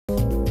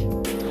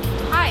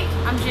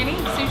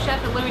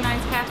chef at Lewy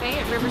Cafe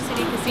at River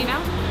City Casino.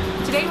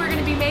 Today we're going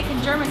to be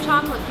making German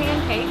chocolate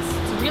pancakes.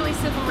 It's a really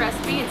simple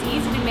recipe. It's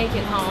easy to make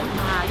at home.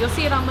 You'll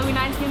see it on Lewy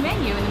new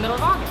menu in the middle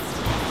of August.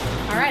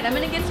 Alright, I'm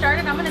going to get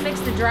started. I'm going to mix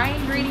the dry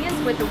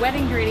ingredients with the wet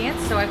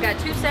ingredients. So I've got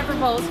two separate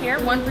bowls here,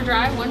 one for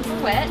dry, one for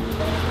wet.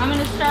 I'm going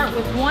to start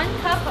with 1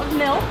 cup of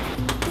milk,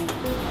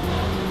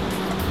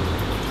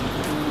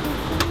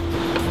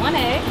 1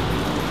 egg,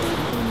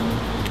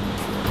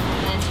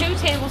 and 2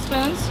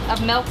 tablespoons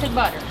of melted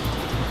butter.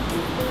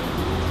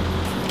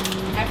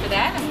 After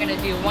that, I'm going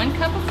to do 1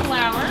 cup of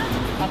flour,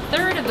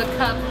 1/3 of a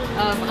cup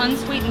of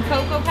unsweetened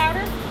cocoa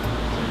powder.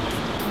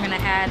 I'm going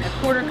to add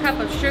 1/4 cup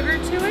of sugar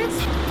to it,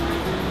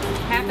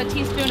 1/2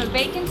 teaspoon of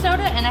baking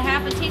soda, and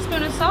 1/2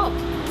 teaspoon of salt.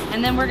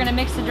 And then we're going to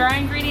mix the dry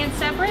ingredients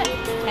separate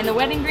and the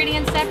wet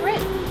ingredients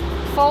separate,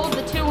 fold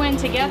the two in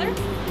together,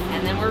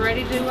 and then we're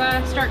ready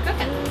to start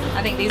cooking.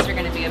 I think these are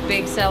going to be a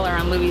big seller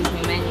on Lewy's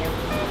new menu.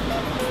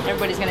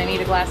 Everybody's going to need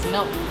a glass of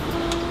milk.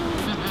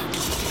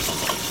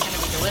 It's going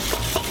to be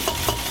delicious.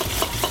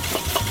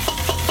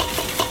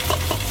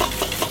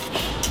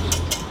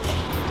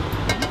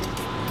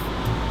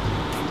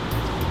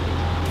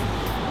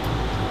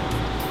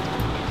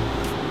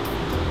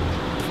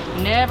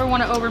 You never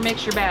want to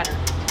overmix your batter.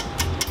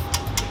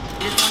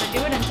 You just want to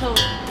do it until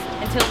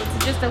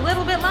it's just a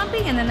little bit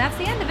lumpy, and then that's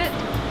the end of it.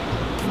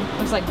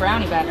 Looks like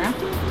brownie batter, huh?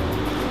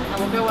 And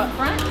we'll go up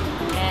front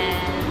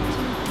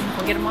and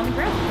we'll get them on the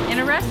grill. In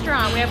a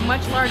restaurant, we have a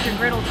much larger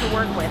griddle to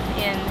work with.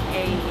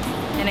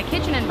 In a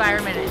kitchen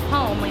environment at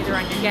home, either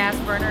on your gas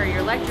burner or your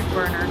electric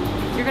burner,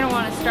 you're going to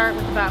want to start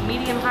with about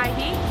medium-high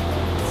heat.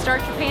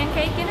 Start your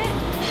pancake in it,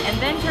 and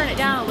then turn it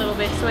down a little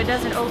bit so it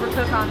doesn't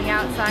overcook on the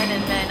outside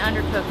and then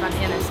undercook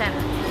in the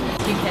center.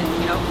 You can,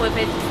 flip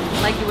it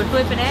like you would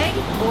flip an egg,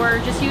 or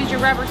just use your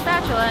rubber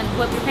spatula and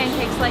flip your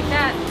pancakes like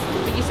that.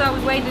 But you saw we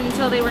waited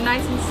until they were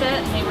nice and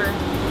set and they were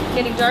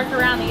getting dark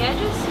around the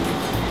edges.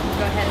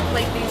 Go ahead and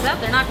flake these up.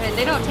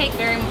 They don't take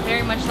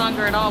very much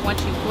longer at all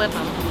once you flip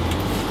them.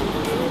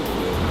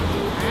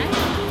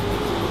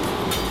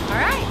 All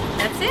right,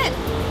 that's it.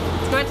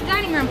 Let's go out to the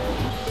dining room.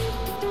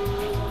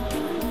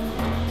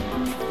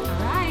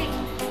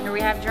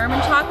 We have German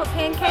chocolate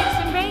pancakes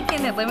and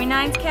bacon at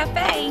Lewy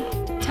Cafe.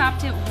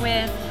 Topped it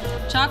with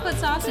chocolate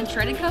sauce and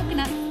shredded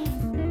coconut.